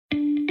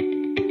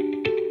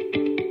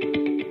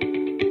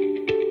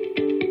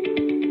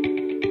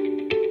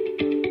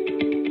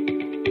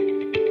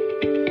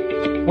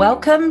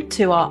Welcome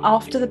to our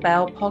After the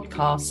Bell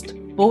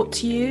podcast, brought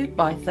to you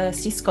by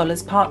Thirsty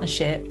Scholars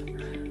Partnership.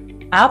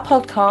 Our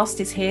podcast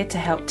is here to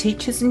help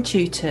teachers and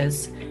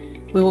tutors.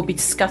 We will be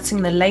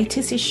discussing the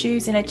latest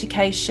issues in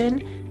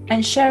education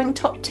and sharing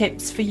top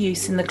tips for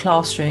use in the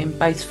classroom,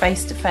 both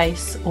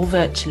face-to-face or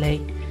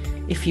virtually.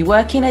 If you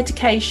work in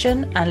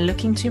education and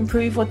looking to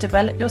improve or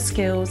develop your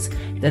skills,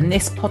 then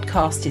this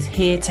podcast is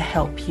here to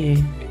help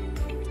you.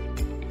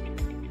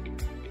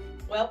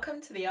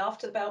 Welcome to the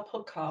After the Bell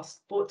podcast,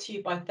 brought to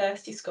you by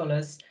Thirsty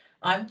Scholars.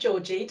 I'm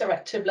Georgie,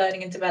 Director of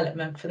Learning and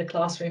Development for the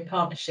Classroom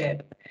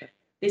Partnership.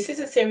 This is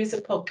a series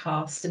of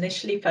podcasts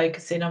initially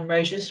focusing on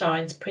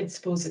Rosenshine's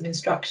principles of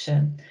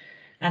instruction.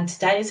 And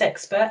today's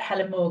expert,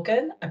 Helen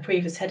Morgan, a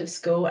previous head of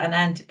school, and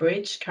Andy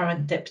Bridge,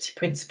 current deputy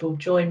principal,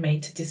 join me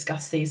to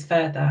discuss these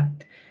further.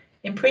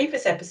 In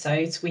previous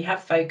episodes, we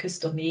have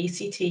focused on the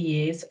ECT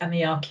years and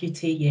the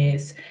RQT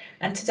years,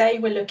 and today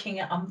we're looking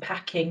at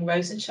unpacking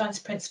Rosenshine's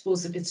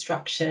principles of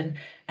instruction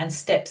and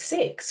step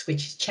 6,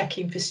 which is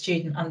checking for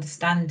student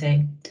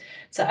understanding.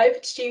 So over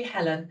to you,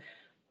 Helen.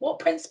 What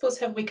principles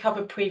have we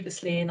covered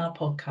previously in our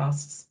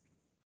podcasts?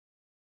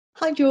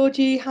 Hi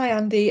Georgie, hi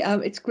Andy,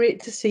 it's great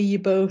to see you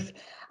both.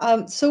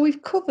 So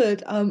we've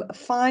covered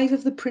 5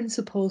 of the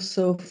principles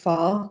so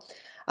far,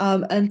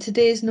 and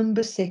today's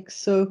number 6.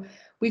 So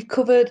we've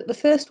covered the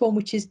first one,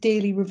 which is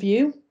daily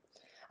review.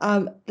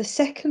 The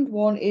second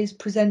one is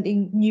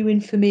presenting new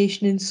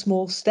information in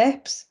small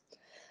steps.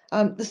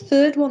 The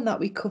third one that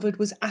we covered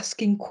was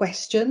asking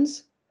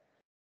questions.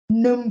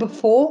 Number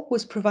 4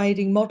 was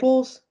providing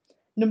models.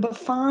 Number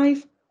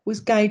 5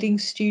 was guiding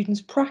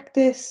students'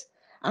 practice.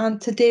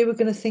 And today we're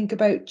going to think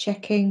about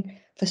checking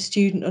for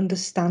student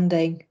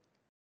understanding.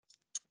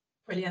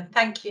 Brilliant.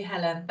 Thank you,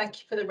 Helen. Thank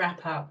you for the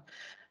wrap up.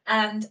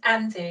 And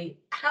Andy,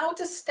 how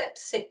does step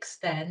 6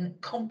 then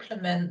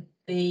complement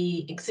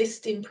the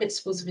existing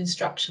principles of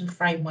instruction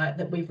framework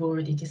that we've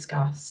already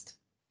discussed?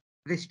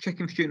 This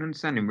checking for student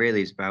understanding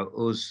really is about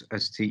us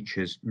as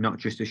teachers not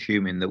just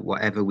assuming that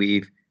whatever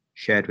we've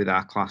shared with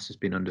our class has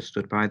been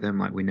understood by them.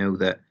 Like, we know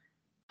that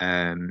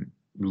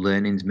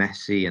learning's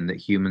messy and that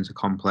humans are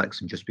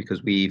complex, and just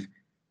because we've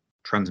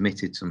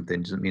transmitted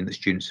something doesn't mean that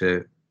students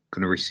are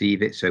going to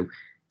receive it. So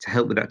to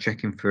help with that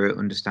checking for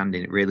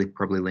understanding, it really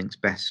probably links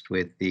best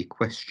with the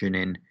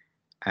questioning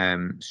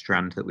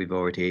strand that we've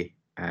already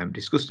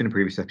discussed in a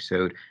previous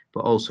episode,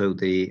 but also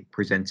the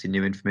presenting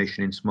new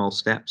information in small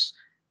steps.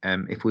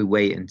 If we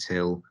wait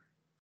until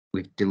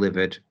we've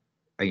delivered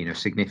a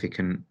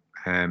significant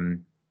amount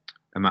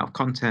of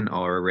content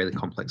or a really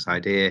complex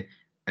idea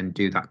and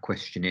do that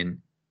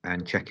questioning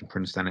and checking for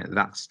understanding at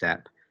that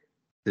step,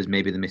 there's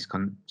maybe the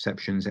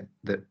misconceptions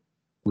that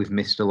we've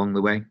missed along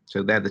the way.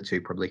 So they're the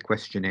two, probably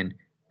questioning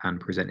and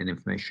presenting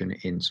information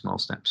in small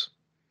steps.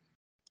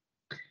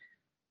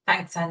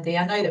 Thanks, Andy.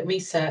 I know that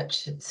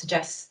research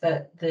suggests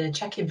that the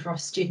checking for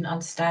student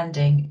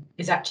understanding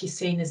is actually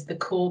seen as the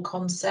core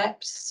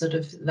concept, sort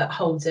of that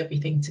holds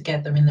everything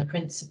together in the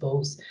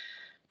principles.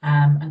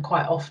 And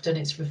quite often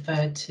it's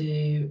referred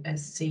to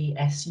as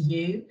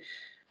CSU.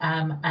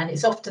 And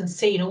it's often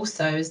seen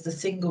also as the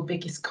single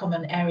biggest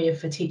common area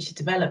for teacher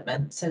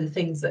development. So the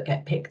things that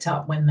get picked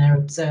up when they're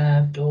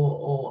observed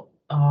or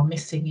are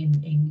missing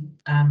in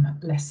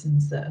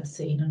lessons that are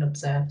seen and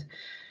observed.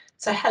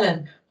 So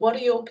Helen, what are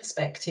your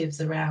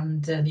perspectives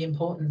around the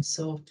importance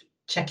of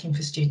checking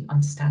for student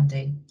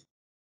understanding?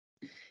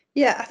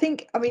 Yeah,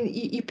 I mean,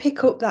 you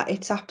pick up that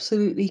it's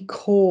absolutely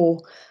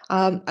core,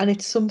 and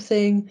it's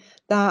something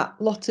that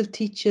lots of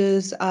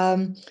teachers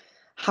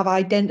have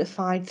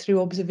identified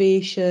through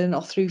observation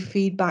or through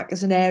feedback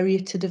as an area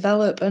to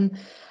develop. And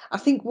I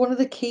think one of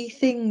the key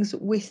things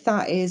with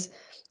that is,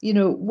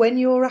 when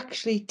you're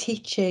actually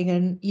teaching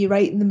and you're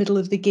right in the middle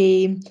of the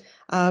game,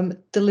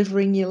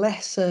 delivering your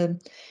lesson,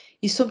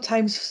 you're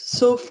sometimes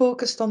so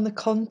focused on the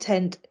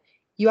content,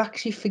 you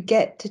actually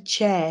forget to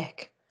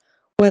check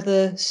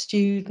whether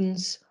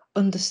students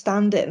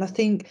understand it. And I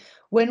think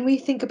when we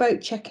think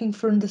about checking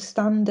for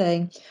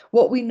understanding,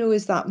 what we know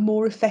is that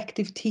more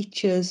effective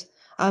teachers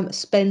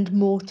spend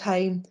more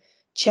time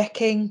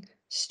checking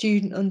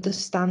student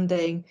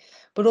understanding,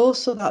 but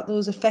also that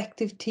those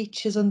effective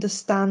teachers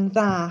understand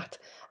that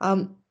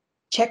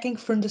checking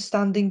for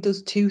understanding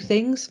does 2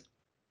 things.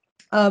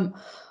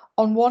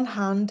 On one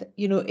hand,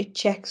 it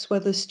checks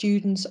whether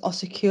students are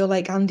secure,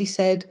 like Andy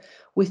said,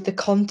 with the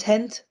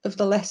content of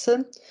the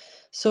lesson.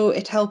 So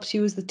it helps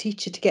you as the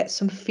teacher to get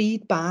some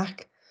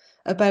feedback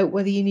about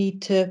whether you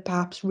need to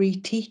perhaps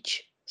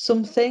reteach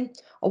something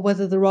or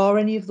whether there are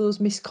any of those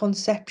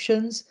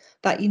misconceptions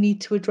that you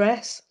need to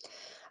address.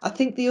 I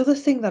think the other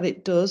thing that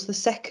it does, the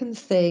second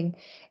thing,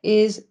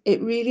 is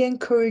it really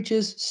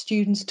encourages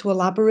students to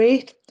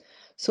elaborate.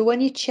 So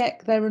when you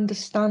check their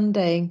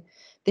understanding,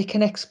 they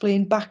can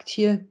explain back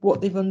to you what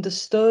they've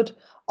understood.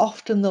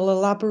 Often they'll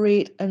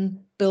elaborate and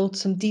build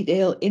some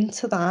detail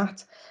into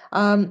that.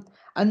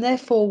 And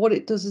therefore, what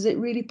it does is it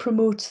really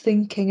promotes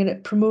thinking and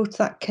it promotes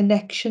that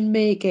connection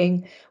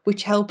making,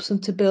 which helps them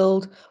to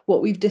build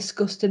what we've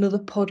discussed in other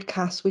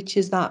podcasts, which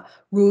is that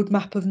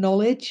roadmap of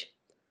knowledge.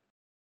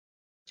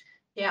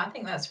 Yeah, I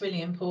think that's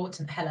really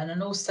important, Helen,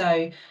 and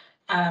also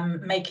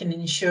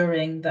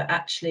ensuring that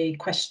actually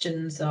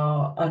questions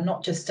are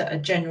not just at a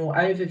general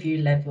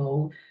overview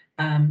level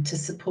to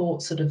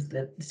support sort of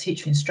the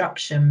teacher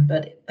instruction,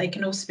 but they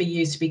can also be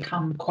used to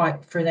become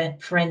quite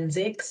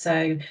forensic.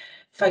 So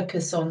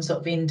focus on sort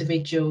of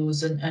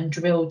individuals and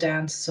drill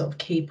down to sort of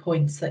key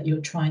points that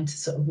you're trying to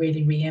sort of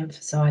really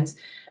re-emphasize.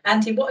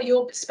 Andy, what are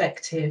your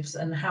perspectives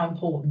and how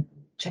important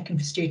checking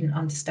for student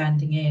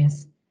understanding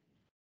is?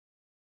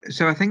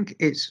 So I think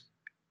it's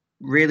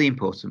really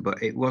important,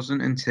 but it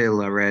wasn't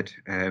until I read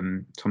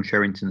Tom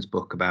Sherrington's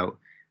book about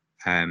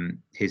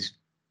his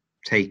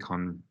take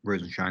on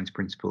Rosenshine's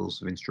principles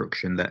of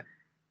instruction that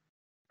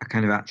I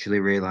kind of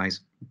actually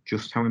realised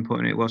just how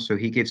important it was. So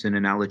he gives an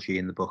analogy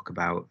in the book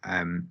about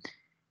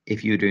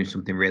if you were doing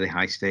something really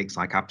high stakes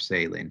like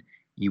abseiling,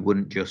 you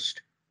wouldn't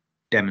just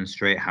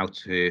demonstrate how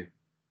to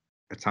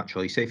attach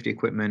all your safety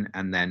equipment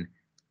and then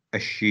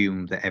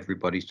assume that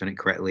everybody's done it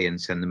correctly and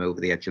send them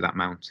over the edge of that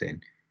mountain.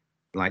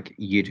 Like,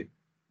 you'd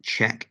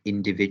check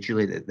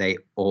individually that they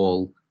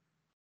all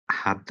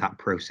had that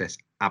process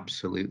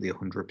absolutely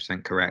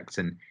 100% correct.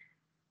 And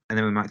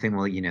then we might think,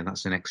 well,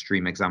 that's an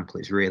extreme example.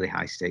 It's really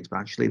high stakes, but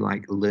actually,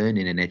 like,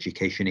 learning and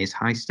education is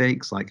high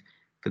stakes. Like,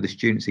 for the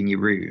students in your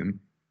room,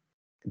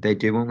 they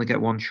do only get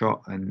one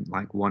shot and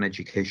like one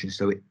education,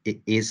 so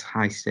it is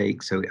high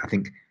stakes. So I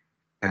think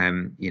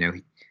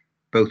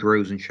both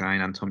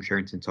Rosenshine and Tom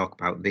Sherrington talk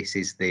about this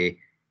is the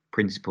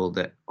principle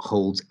that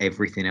holds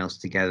everything else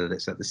together,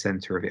 that's at the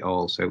center of it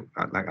all. So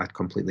I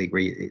completely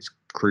agree, it's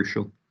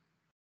crucial.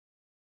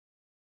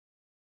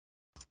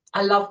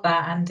 I love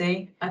that,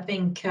 Andy. I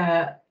think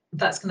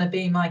that's going to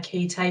be my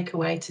key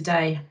takeaway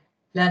today.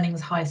 Learning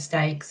is high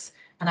stakes,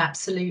 and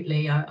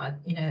absolutely,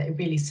 it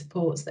really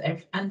supports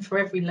that, and for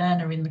every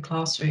learner in the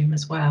classroom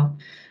as well.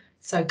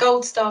 So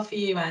gold star for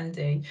you,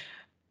 Andy.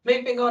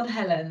 Moving on,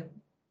 Helen.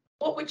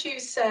 What would you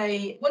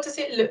say? What does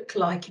it look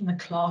like in the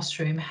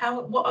classroom?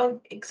 What are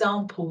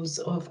examples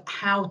of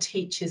how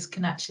teachers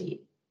can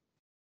actually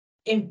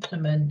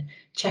implement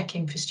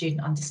checking for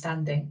student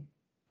understanding?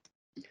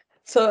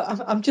 So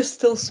I'm just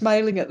still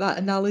smiling at that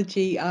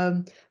analogy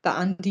that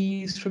Andy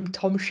used from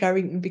Tom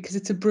Sherrington, because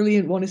it's a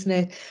brilliant one, isn't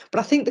it?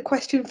 But I think the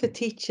question for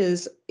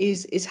teachers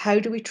is how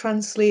do we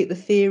translate the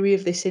theory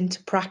of this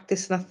into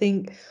practice? And I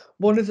think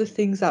one of the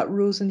things that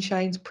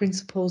Rosenshine's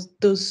principles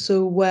does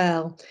so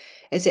well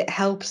is it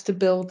helps to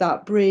build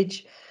that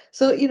bridge.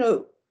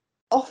 So,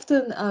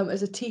 often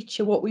as a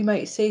teacher, what we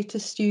might say to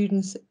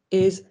students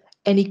is,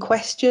 any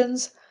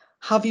questions?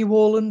 Have you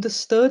all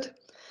understood?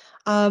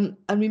 And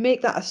we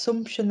make that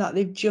assumption that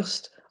they've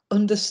just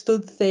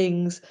understood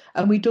things,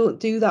 and we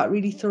don't do that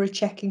really thorough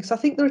checking. So I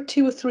think there are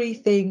 2 or 3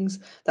 things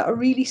that are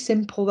really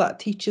simple that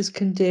teachers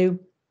can do.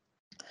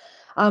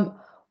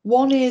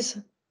 One is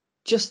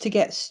just to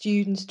get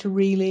students to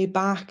relay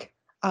back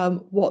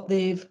what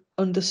they've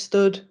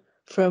understood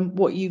from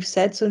what you've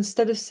said. So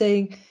instead of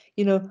saying,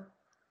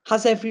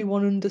 has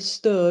everyone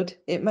understood?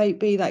 It might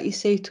be that you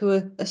say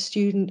to a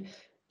student,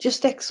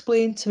 just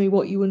explain to me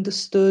what you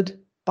understood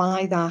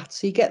by that.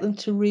 So you get them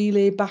to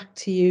relay back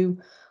to you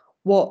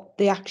what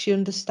they actually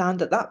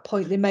understand. At that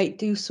point, they might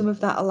do some of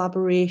that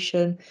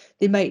elaboration.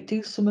 They might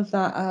do some of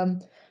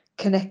that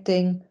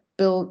connection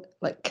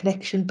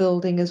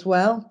building as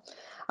well.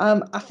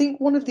 I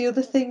think one of the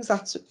other things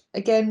that's,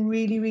 again,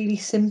 really, really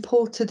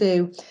simple to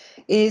do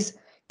is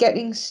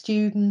getting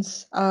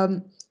students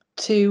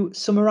to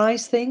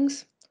summarise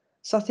things.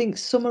 So I think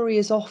summary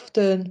is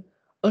often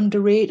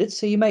underrated.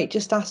 So you might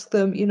just ask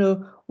them,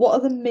 what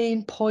are the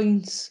main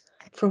points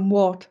from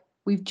what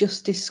we've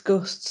just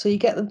discussed? So you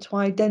get them to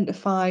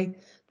identify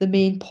the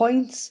main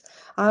points.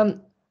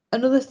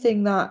 Another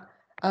thing that,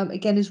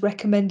 again, is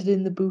recommended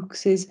in the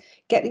books is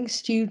getting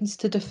students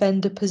to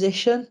defend a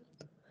position,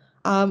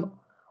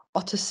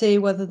 or to say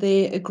whether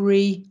they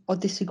agree or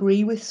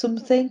disagree with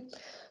something.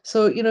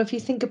 So, if you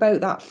think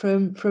about that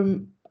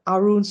from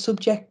our own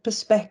subject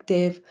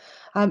perspective,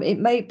 it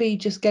might be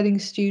just getting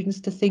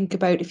students to think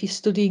about, if you're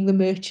studying The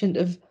Merchant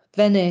of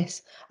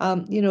Venice,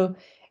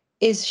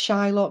 is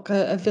Shylock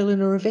a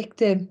villain or a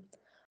victim?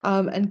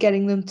 And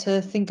getting them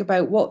to think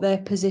about what their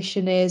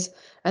position is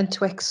and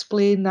to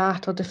explain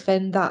that or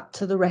defend that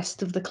to the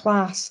rest of the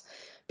class.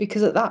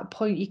 Because at that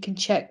point, you can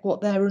check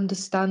what their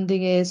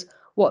understanding is,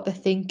 what they're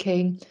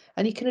thinking,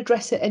 and you can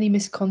address any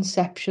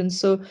misconceptions.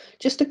 So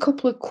just a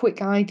couple of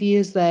quick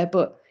ideas there,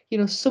 but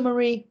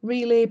summary,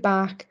 relay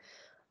back,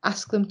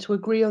 ask them to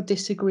agree or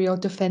disagree or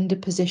defend a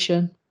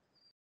position.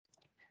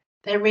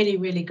 They're really,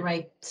 really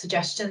great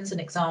suggestions and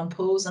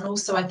examples. And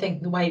also, I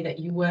think the way that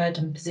you word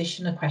and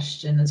position a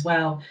question as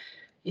well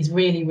is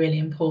really, really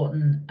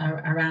important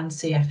around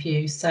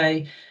CFU.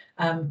 So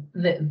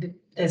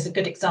there's a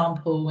good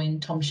example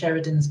in Tom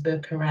Sheridan's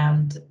book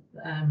around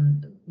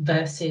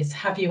versus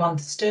have you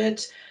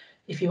understood?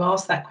 If you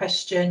ask that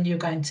question, you're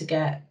going to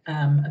get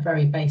a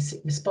very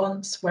basic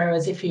response.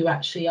 Whereas if you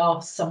actually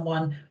ask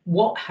someone,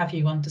 what have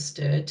you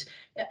understood?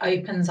 It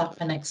opens up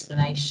an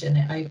explanation,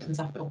 it opens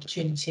up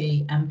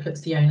opportunity and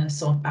puts the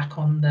onus back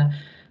on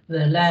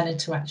the learner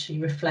to actually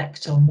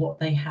reflect on what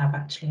they have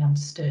actually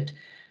understood.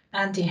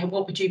 Andy,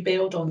 what would you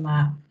build on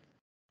that?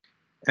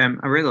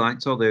 I really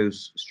liked all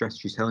those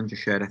strategies Helen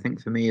just shared. I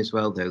think for me as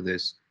well, though,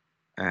 there's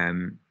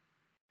an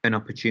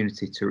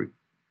opportunity to,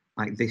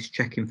 like, this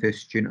checking for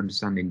student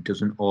understanding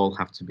doesn't all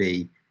have to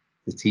be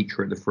the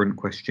teacher at the front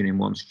questioning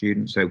one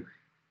student. So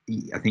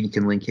I think you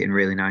can link it in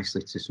really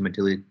nicely to some of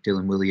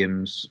Dylan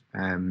Williams'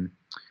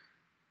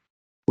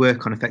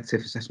 work on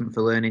effective assessment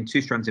for learning.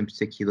 Two strands in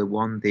particular: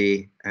 one,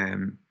 the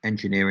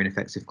engineering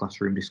effective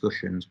classroom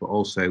discussions, but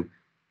also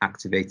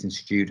activating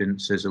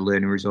students as a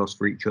learning resource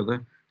for each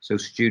other. So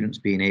students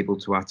being able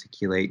to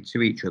articulate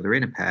to each other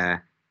in a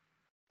pair,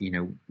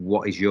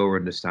 what is your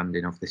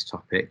understanding of this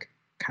topic?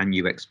 Can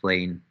you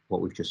explain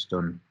what we've just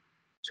done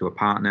to a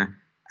partner?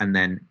 And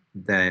then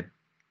they're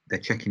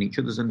checking each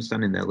other's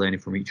understanding, they're learning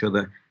from each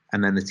other,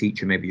 and then the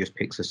teacher maybe just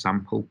picks a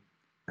sample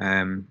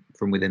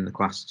from within the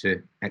class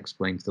to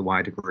explain to the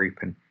wider group.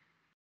 And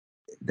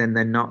then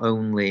they're not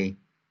only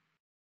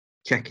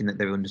checking that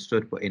they've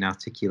understood, but in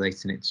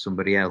articulating it to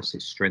somebody else,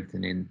 it's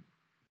strengthening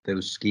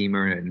those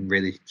schema and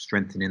really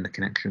strengthening the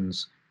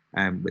connections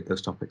with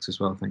those topics as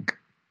well, I think.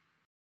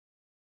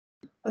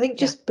 I think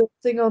just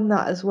building on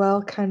that as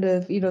well, kind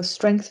of,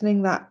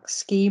 strengthening that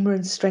schema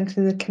and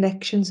strengthening the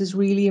connections is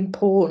really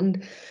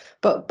important.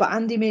 But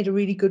Andy made a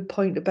really good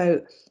point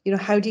about,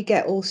 how do you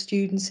get all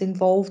students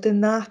involved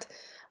in that?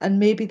 And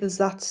maybe there's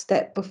that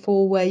step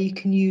before where you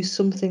can use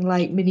something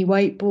like mini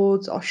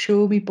whiteboards or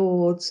show me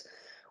boards,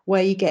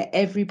 where you get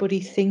everybody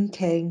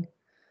thinking.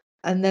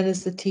 And then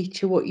as the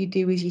teacher, what you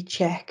do is you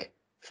check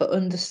for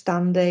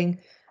understanding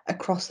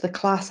across the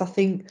class. I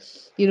think,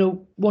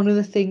 one of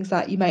the things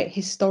that you might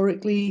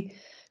historically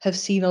have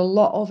seen a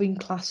lot of in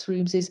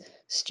classrooms is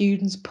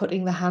students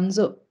putting their hands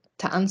up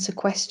to answer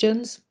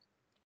questions.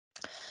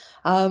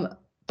 But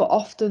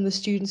often the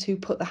students who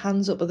put their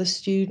hands up are the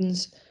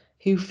students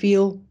who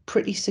feel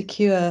pretty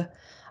secure,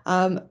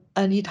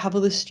 and you'd have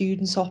other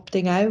students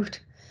opting out.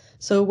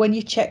 So when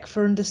you check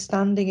for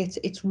understanding,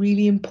 it's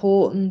really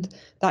important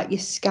that you're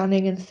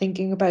scanning and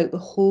thinking about the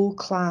whole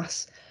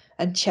class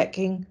and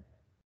checking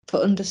for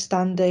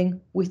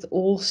understanding with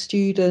all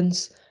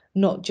students,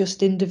 not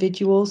just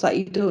individuals. That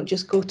you don't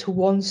just go to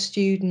one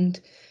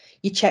student,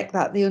 you check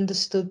that they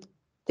understood,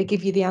 they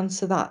give you the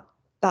answer that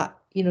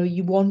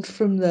you want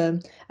from them,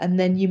 and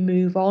then you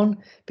move on,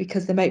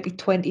 because there might be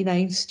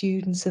 29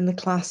 students in the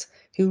class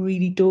who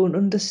really don't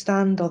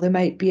understand, or there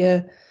might be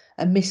a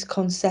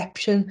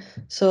misconception.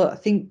 So I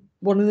think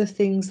one of the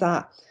things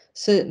that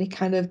certainly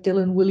kind of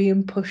Dylan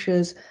William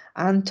pushes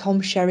and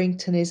Tom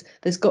Sherrington is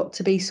there's got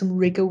to be some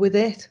rigor with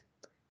it.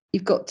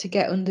 You've got to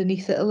get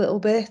underneath it a little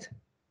bit.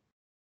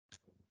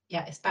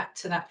 Yeah, it's back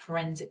to that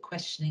forensic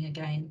questioning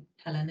again,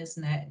 Helen,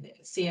 isn't it?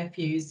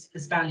 CFU's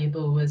as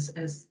valuable as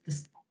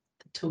the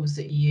tools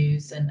that you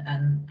use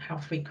and how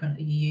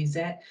frequently you use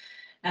it.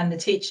 And the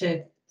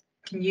teacher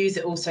can use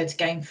it also to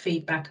gain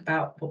feedback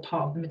about what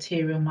part of the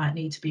material might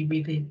need to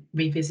be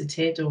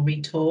revisited or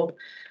retaught.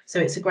 So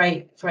it's a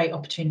great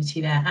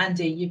opportunity there.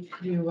 Andy,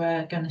 you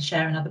were going to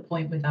share another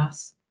point with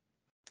us.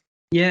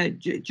 Yeah,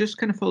 just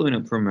kind of following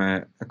up from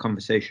a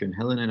conversation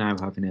Helen and I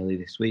were having earlier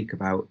this week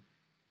about,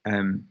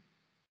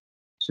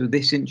 so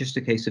this isn't just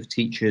a case of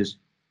teachers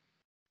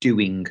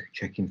doing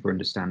checking for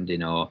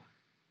understanding or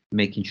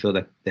making sure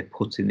that they're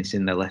putting this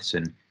in their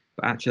lesson,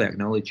 but actually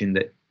acknowledging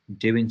that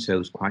doing so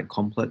is quite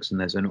complex and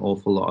there's an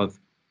awful lot of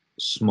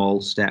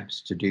small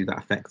steps to do that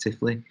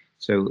effectively.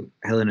 So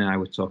Helen and I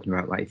were talking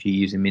about, like, if you're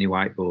using mini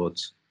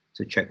whiteboards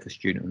to check for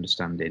student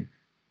understanding,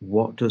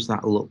 what does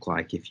that look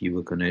like if you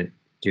were going to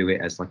do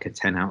it as like a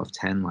 10 out of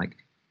 10? Like,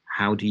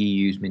 how do you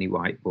use mini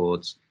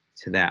whiteboards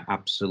to their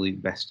absolute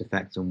best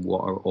effect, and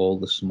what are all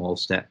the small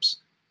steps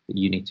that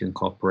you need to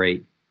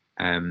incorporate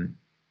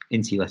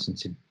into your lesson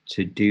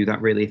to do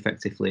that really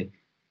effectively?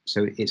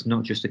 So it's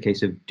not just a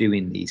case of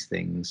doing these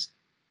things,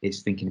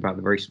 it's thinking about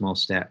the very small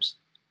steps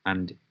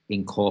and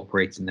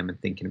incorporating them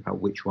and thinking about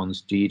which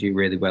ones do you do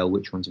really well,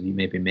 which ones have you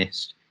maybe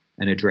missed,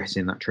 and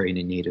addressing that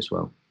training need as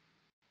well.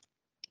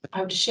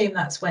 I would assume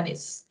that's when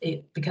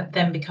it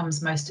then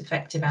becomes most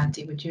effective,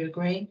 Andy, would you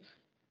agree?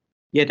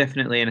 Yeah,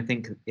 definitely. And I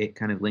think it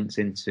kind of links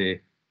into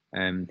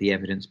the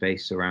evidence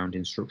base around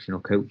instructional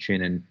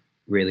coaching and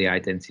really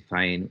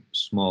identifying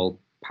small,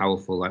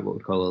 powerful, like what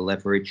we call a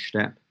leverage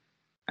step,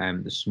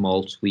 the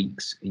small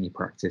tweaks in your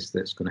practice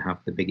that's going to have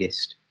the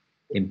biggest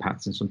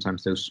impact. And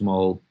sometimes those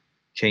small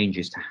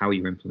changes to how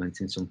you're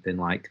implementing something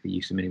like the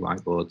use of mini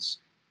whiteboards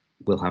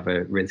will have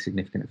a really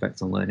significant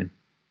effect on learning.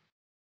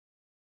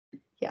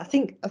 Yeah, I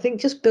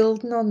think just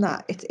building on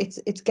that,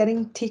 it's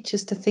getting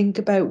teachers to think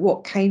about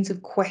what kinds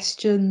of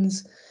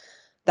questions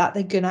that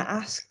they're going to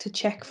ask to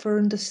check for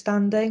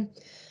understanding.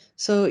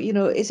 So,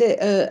 is it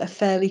a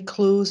fairly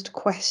closed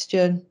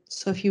question?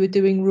 So if you were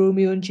doing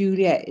Romeo and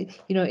Juliet,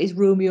 is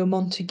Romeo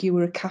Montague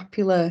a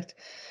Capulet?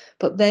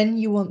 But then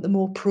you want the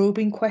more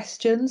probing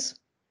questions,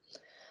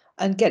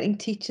 and getting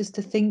teachers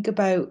to think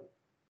about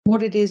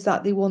what it is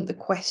that they want the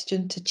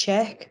question to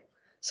check.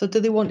 So do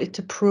they want it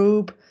to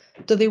probe?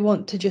 Do they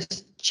want to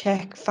just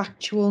check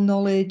factual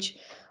knowledge?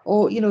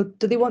 Or,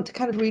 do they want to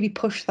kind of really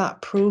push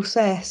that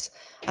process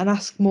and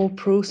ask more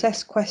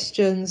process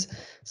questions?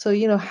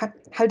 So,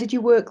 how did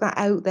you work that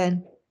out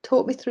then?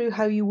 Talk me through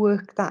how you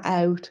worked that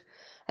out,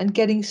 and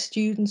getting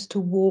students to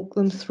walk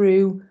them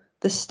through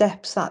the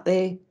steps that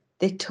they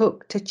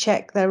took to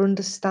check their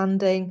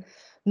understanding,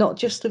 not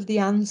just of the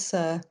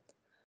answer,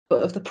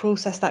 but of the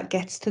process that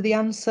gets to the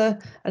answer.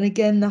 And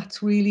again,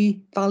 that's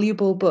really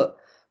valuable. But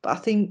I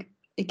think,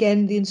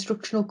 again, the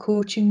instructional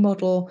coaching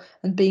model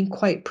and being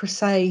quite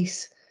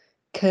precise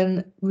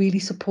can really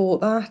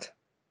support that.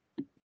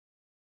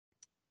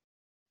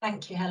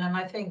 Thank you, Helen.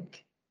 I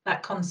think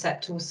that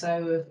concept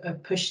also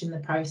of pushing the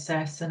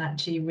process and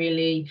actually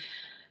really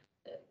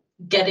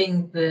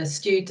getting the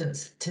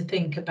students to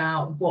think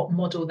about what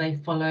model they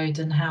followed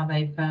and how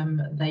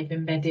they've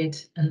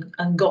embedded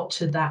and got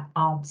to that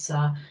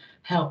answer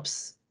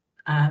helps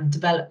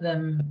develop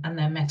them and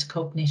their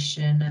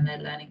metacognition and their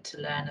learning to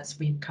learn, as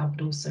we've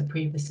covered also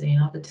previously in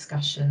other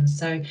discussions.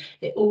 So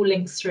it all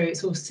links through,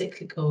 it's all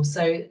cyclical.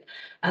 So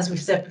as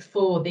we've said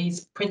before,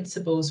 these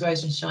principles,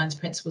 Rosenshine's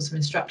principles of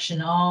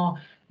instruction, are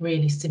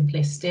really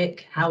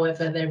simplistic.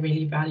 However, they're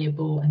really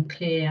valuable and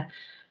clear,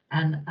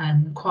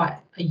 and quite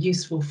a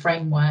useful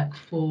framework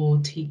for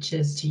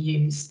teachers to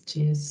use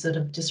to sort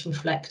of just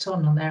reflect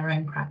on their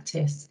own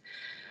practice.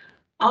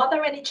 Are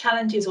there any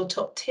challenges or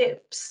top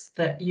tips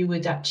that you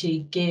would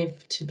actually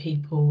give to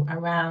people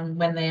around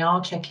when they are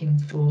checking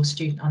for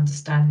student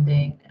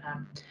understanding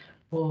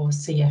or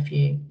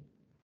CFU?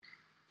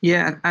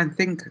 Yeah, I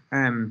think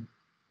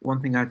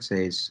one thing I'd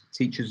say is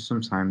teachers are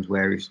sometimes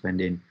wary of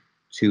spending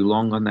too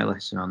long on their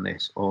lesson on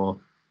this, or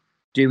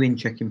doing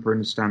checking for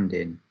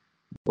understanding,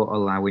 but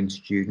allowing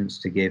students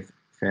to give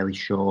fairly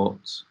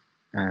short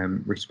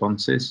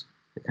responses.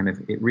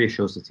 It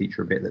reassures the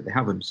teacher a bit that they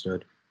have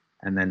understood,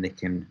 and then they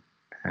can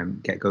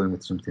get going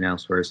with something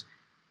else. Whereas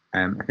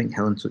I think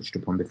Helen touched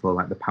upon before,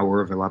 like the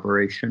power of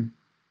elaboration,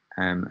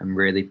 and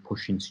really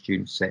pushing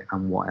students to say,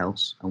 and what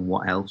else, and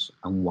what else,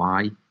 and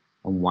why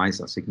is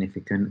that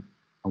significant,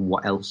 and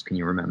what else can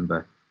you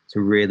remember,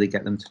 to really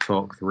get them to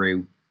talk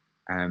through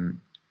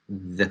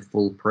the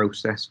full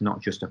process,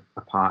 not just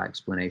a part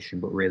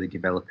explanation, but really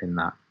developing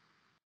that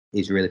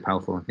is really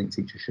powerful. I think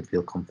teachers should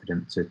feel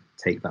confident to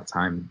take that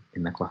time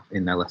in their class,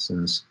 in their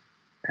lessons,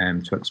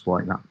 to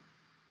exploit that.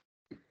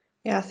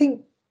 Yeah, I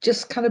think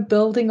just kind of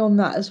building on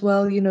that as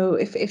well,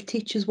 if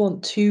teachers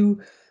want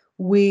two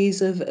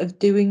ways of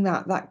doing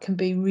that, that can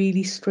be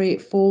really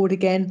straightforward.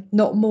 Again,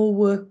 not more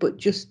work, but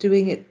just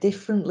doing it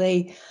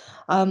differently.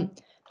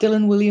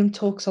 Dylan William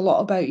talks a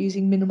lot about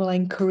using minimal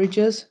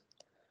encouragers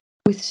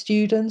with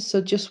students. So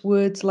just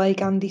words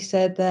like Andy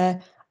said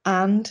there,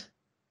 and,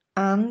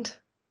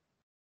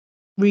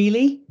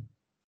 really,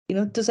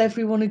 does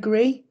everyone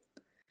agree?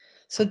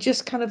 So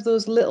just kind of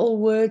those little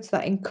words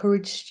that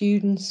encourage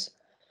students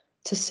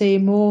to say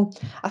more.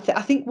 I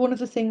think one of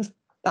the things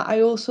that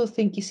I also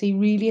think you see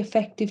really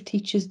effective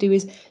teachers do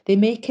is they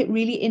make it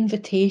really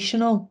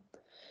invitational.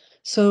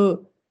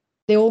 So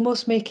they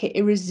almost make it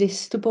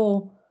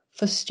irresistible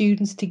for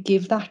students to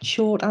give that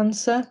short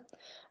answer.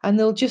 And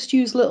they'll just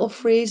use little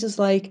phrases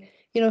like,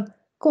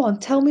 go on,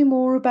 tell me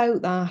more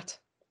about that.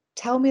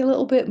 Tell me a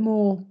little bit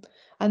more.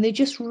 And they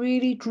just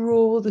really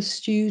draw the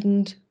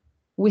student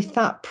with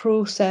that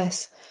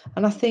process.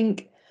 And I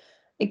think,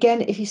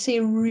 again, if you see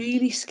a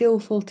really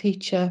skillful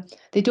teacher,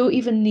 they don't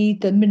even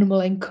need the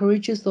minimal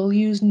encouragers. They'll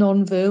use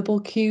non-verbal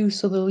cues.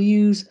 So they'll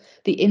use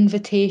the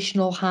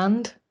invitational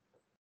hand,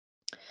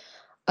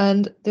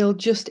 and they'll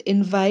just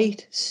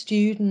invite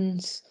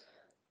students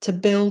to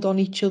build on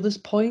each other's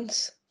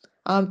points.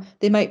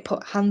 They might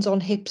put hands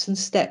on hips and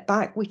step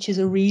back, which is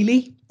a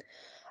really.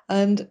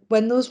 And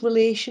when those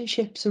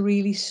relationships are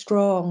really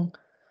strong,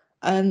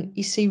 and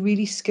you see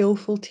really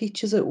skillful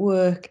teachers at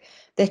work,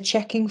 they're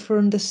checking for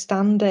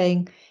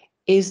understanding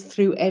is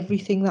through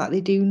everything that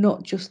they do,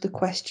 not just the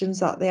questions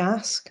that they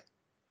ask.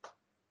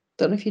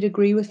 Don't know if you'd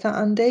agree with that,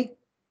 Andy.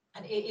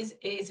 And it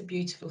is a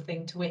beautiful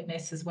thing to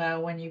witness as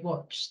well when you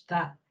watch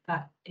that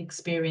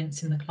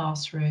experience in the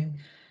classroom.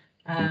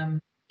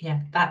 Yeah,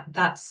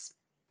 that's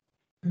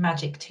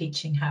magic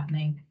teaching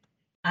happening.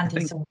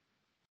 Andy,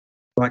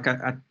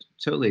 I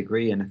totally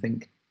agree, and I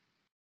think,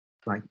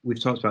 like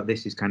we've talked about,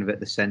 this is kind of at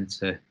the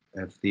centre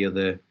of the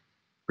other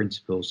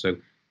principles. So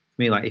for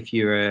me, like if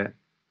you're an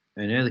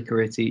early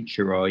career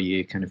teacher, or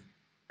you kind of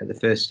at the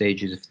first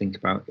stages of think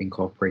about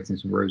incorporating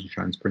some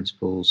Rosenshine's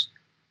principles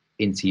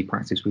into your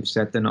practice, we've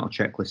said they're not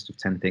a checklist of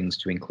 10 things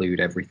to include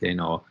everything,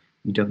 or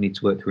you don't need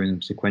to work through them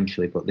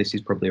sequentially, but this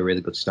is probably a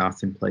really good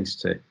starting place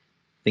to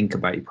think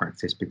about your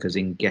practice, because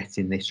in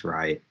getting this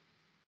right,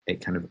 it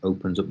kind of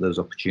opens up those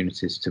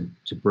opportunities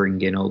to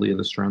bring in all the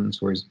other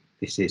strands, whereas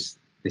this is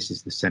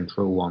the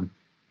central one,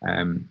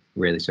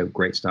 really. So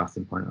great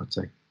starting point, I'd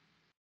say.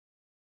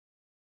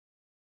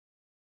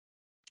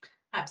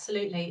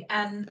 Absolutely.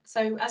 And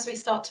so as we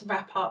start to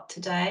wrap up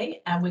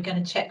today, and we're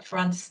going to check for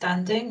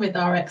understanding with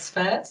our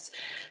experts.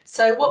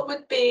 So what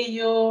would be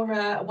your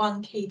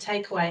one key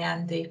takeaway,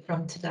 Andy,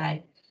 from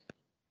today?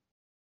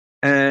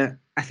 I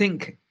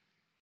think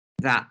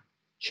that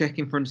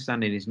checking for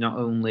understanding is not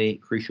only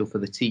crucial for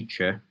the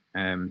teacher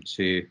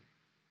to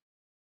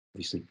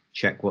obviously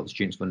check what the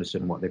students have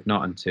understood and what they've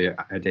not, and to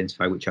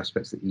identify which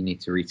aspects that you need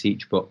to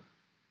reteach, but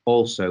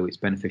also it's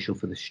beneficial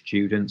for the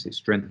students. It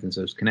strengthens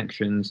those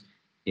connections,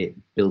 it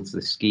builds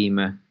the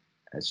schema,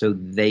 so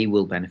they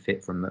will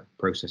benefit from the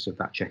process of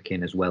that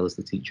check-in as well as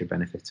the teacher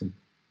benefiting.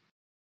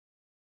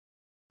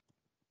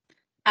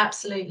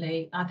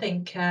 Absolutely. I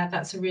think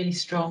that's a really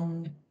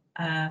strong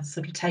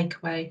sort of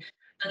takeaway.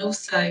 And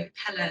also,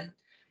 Helen,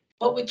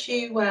 what would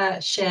you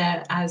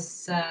share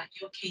as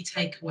your key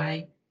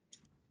takeaway?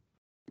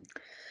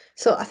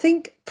 So I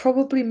think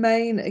probably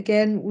mine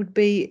again would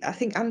be, I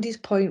think Andy's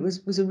point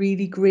was a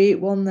really great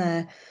one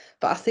there.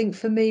 But I think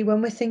for me,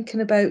 when we're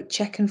thinking about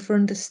checking for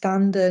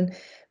understanding,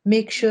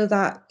 make sure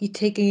that you're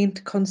taking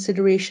into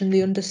consideration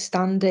the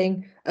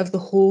understanding of the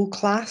whole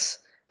class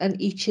and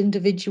each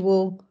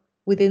individual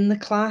within the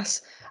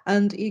class.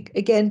 And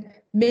again,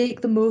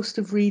 make the most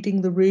of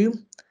reading the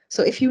room.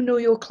 So if you know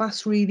your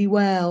class really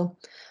well,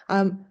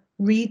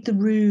 read the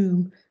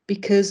room,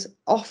 because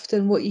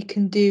often what you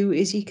can do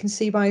is you can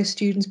see by a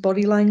student's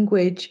body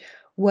language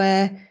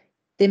where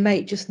they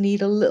might just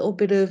need a little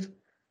bit of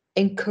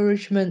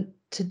encouragement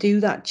to do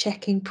that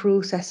checking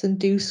process and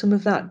do some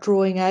of that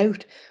drawing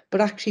out,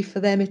 but actually for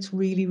them it's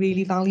really,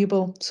 really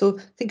valuable. So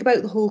think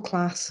about the whole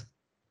class.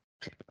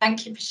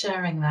 Thank you for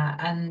sharing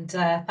that, and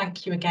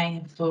thank you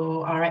again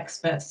for our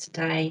experts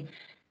today,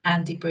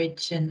 Andy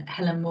Bridge and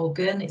Helen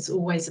Morgan. It's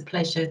always a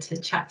pleasure to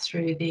chat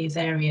through these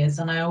areas,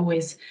 and I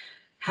always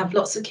have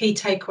lots of key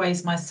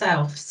takeaways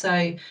myself.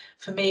 So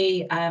for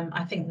me,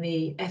 I think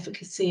the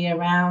efficacy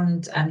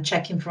around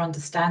checking for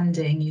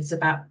understanding is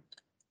about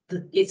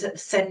it's at the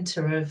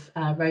centre of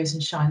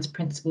Rosenshine's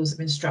principles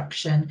of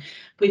instruction.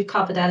 We've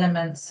covered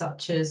elements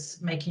such as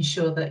making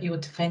sure that you're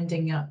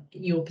defending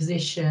your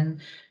position,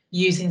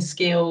 using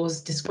skills,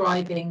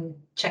 describing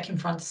checking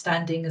for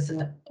understanding as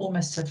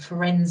almost a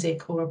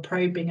forensic or a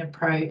probing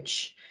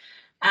approach,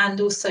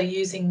 and also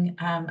using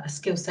a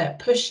skill set,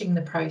 pushing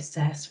the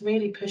process,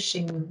 really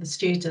pushing the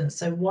students.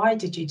 So why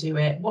did you do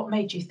it? What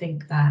made you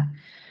think that?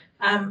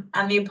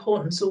 And the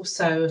importance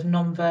also of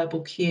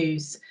non-verbal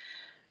cues.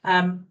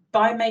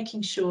 By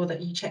making sure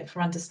that you check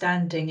for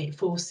understanding, it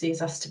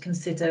forces us to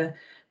consider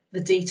the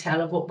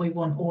detail of what we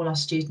want all our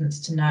students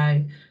to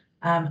know.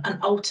 And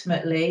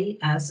ultimately,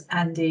 as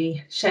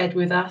Andy shared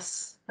with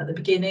us at the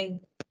beginning,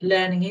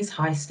 learning is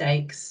high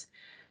stakes.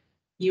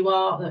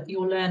 Your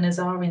learners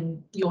are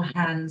in your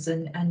hands,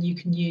 and you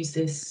can use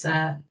this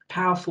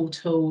powerful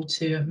tool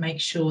to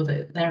make sure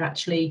that they're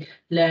actually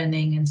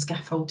learning and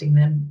scaffolding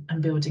them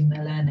and building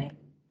their learning.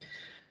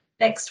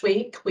 Next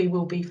week, we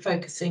will be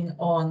focusing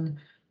on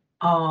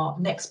our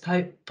next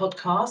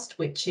podcast,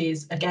 which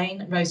is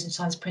again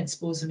Rosenshine's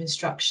Principles of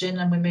Instruction,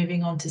 and we're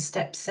moving on to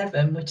step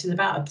 7, which is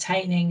about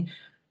obtain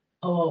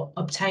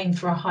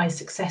for a high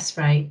success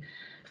rate.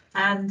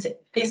 And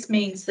this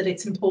means that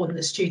it's important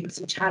that students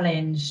are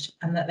challenged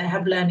and that they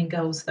have learning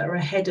goals that are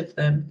ahead of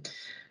them.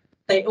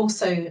 They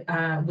also,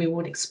 we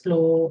would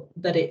explore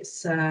that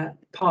it's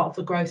part of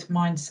the growth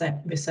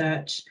mindset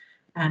research,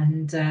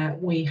 and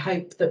we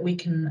hope that we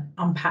can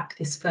unpack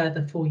this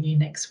further for you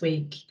next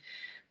week.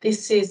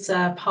 This is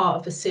part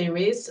of a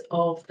series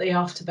of the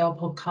After Bell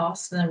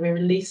podcast, and they're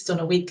released on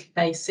a weekly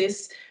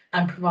basis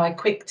and provide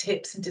quick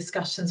tips and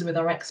discussions with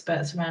our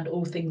experts around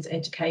all things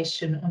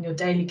education on your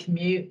daily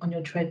commute, on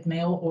your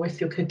treadmill, or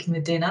if you're cooking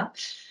the dinner.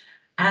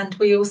 And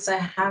we also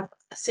have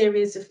a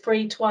series of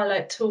free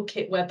Twilight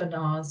Toolkit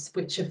webinars,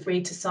 which are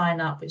free to sign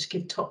up, which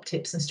give top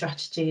tips and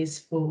strategies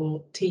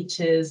for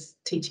teachers,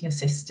 teaching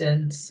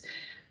assistants,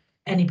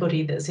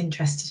 anybody that's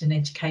interested in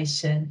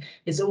education.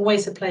 It's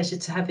always a pleasure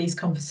to have these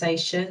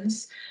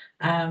conversations,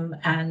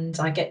 and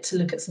I get to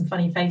look at some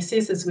funny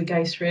faces as we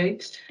go through,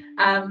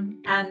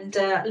 and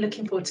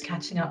looking forward to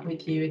catching up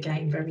with you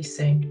again very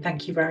soon.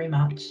 Thank you very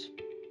much.